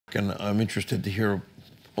and I'm interested to hear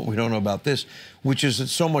what we don't know about this, which is that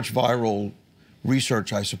so much viral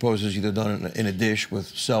research, I suppose, is either done in a dish with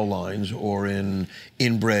cell lines or in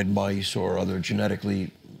inbred mice or other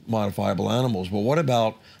genetically modifiable animals. But what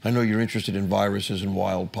about, I know you're interested in viruses in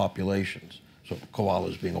wild populations, so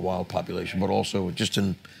koalas being a wild population, but also just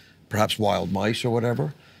in perhaps wild mice or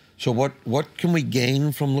whatever. So what can we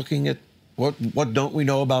gain from looking at, what don't we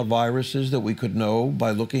know about viruses that we could know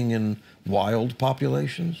by looking in wild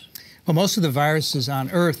populations? Well, most of the viruses on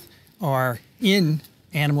Earth are in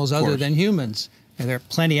animals other than humans. And there are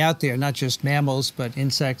plenty out there, not just mammals, but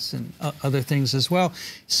insects and other things as well.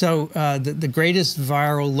 So the greatest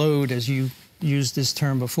viral load, as you used this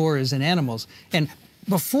term before, is in animals. And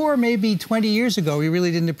before maybe 20 years ago, we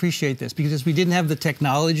really didn't appreciate this because we didn't have the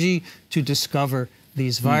technology to discover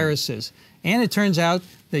these viruses. And it turns out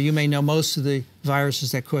that you may know most of the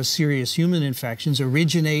viruses that cause serious human infections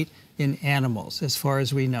originate in animals, as far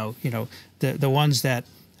as we know. You know, the ones that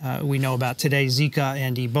we know about today, Zika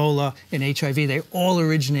and Ebola and HIV, they all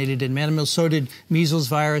originated in mammals. So did measles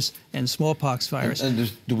virus and smallpox virus.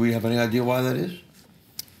 And do we have any idea why that is?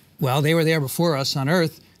 Well, they were there before us on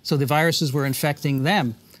Earth, so the viruses were infecting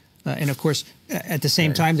them. And of course, at the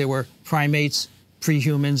same time, there were primates,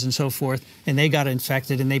 pre-humans and so forth, and they got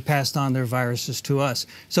infected and they passed on their viruses to us.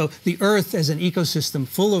 So the Earth as an ecosystem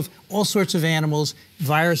full of all sorts of animals,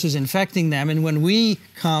 viruses infecting them, and when we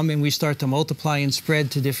come and we start to multiply and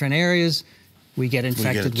spread to different areas, we get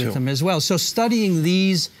infected with them as well. So studying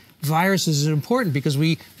these viruses is important because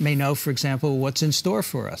we may know, for example, what's in store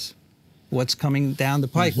for us. What's coming down the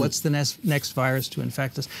pike? What's the next virus to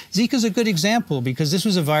infect us? Zika's a good example because this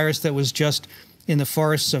was a virus that was just in the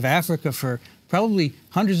forests of Africa for probably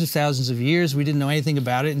hundreds of thousands of years. We didn't know anything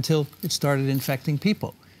about it until it started infecting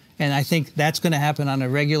people. And I think that's going to happen on a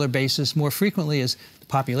regular basis more frequently as the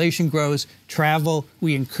population grows, travel,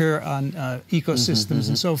 we incur on ecosystems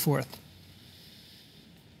and so forth.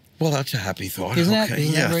 Well, that's a happy thought. Isn't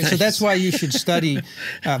that right? So that's why you should study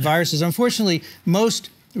viruses. Unfortunately, most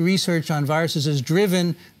research on viruses is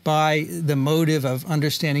driven by the motive of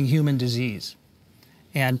understanding human disease.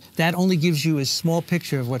 And that only gives you a small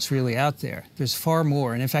picture of what's really out there. There's far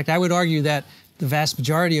more. And in fact, I would argue that the vast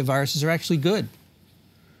majority of viruses are actually good.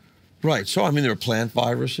 Right. So, I mean, there are plant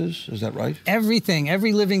viruses. Is that right? Everything,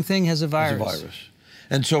 every living thing has a virus. Has a virus.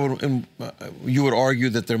 And so you would argue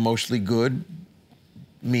that they're mostly good,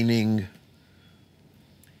 meaning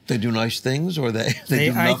they do nice things, or they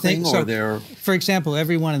do nothing, or they're... For example,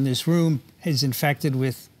 everyone in this room is infected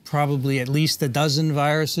with probably at least a dozen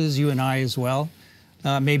viruses, you and I as well.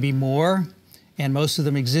 Maybe more, and most of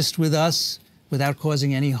them exist with us without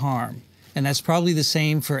causing any harm. And that's probably the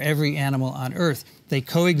same for every animal on Earth. They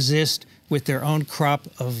coexist with their own crop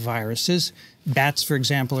of viruses. Bats, for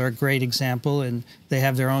example, are a great example, and they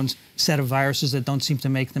have their own set of viruses that don't seem to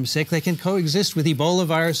make them sick. They can coexist with Ebola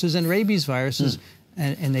viruses and rabies viruses,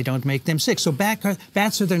 and they don't make them sick. So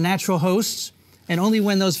bats are their natural hosts, and only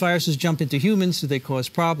when those viruses jump into humans do they cause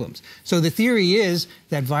problems. So the theory is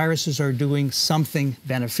that viruses are doing something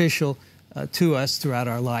beneficial to us throughout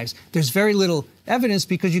our lives. There's very little evidence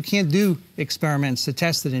because you can't do experiments to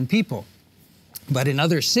test it in people. But in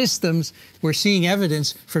other systems, we're seeing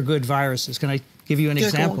evidence for good viruses. Can I give you an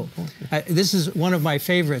example? Go on. This is one of my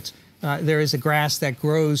favorites. There is a grass that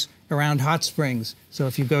grows around hot springs. So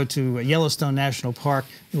if you go to Yellowstone National Park,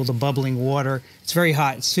 the bubbling water, it's very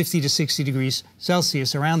hot. It's 50 to 60 degrees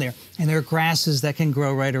Celsius around there. And there are grasses that can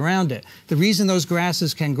grow right around it. The reason those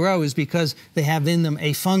grasses can grow is because they have in them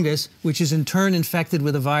a fungus, which is in turn infected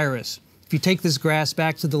with a virus. If you take this grass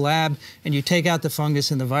back to the lab and you take out the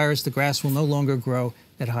fungus and the virus, the grass will no longer grow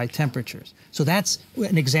at high temperatures. So that's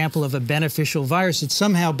an example of a beneficial virus. It's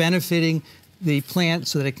somehow benefiting the plant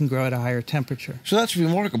so that it can grow at a higher temperature. So that's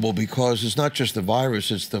remarkable because it's not just the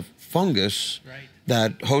virus, it's the fungus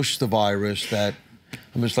that hosts the virus that, I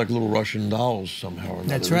mean, it's like little Russian dolls somehow or another.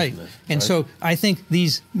 That's right. And so I think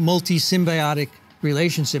these multi-symbiotic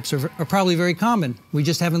relationships are probably very common. We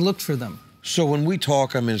just haven't looked for them. So when we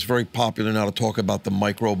talk, I mean, it's very popular now to talk about the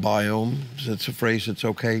microbiome. It's a phrase that's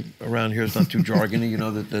okay around here. It's not too jargony, you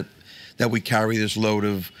know, that we carry this load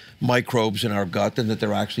of microbes in our gut and that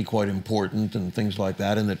they're actually quite important and things like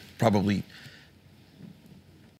that, and that probably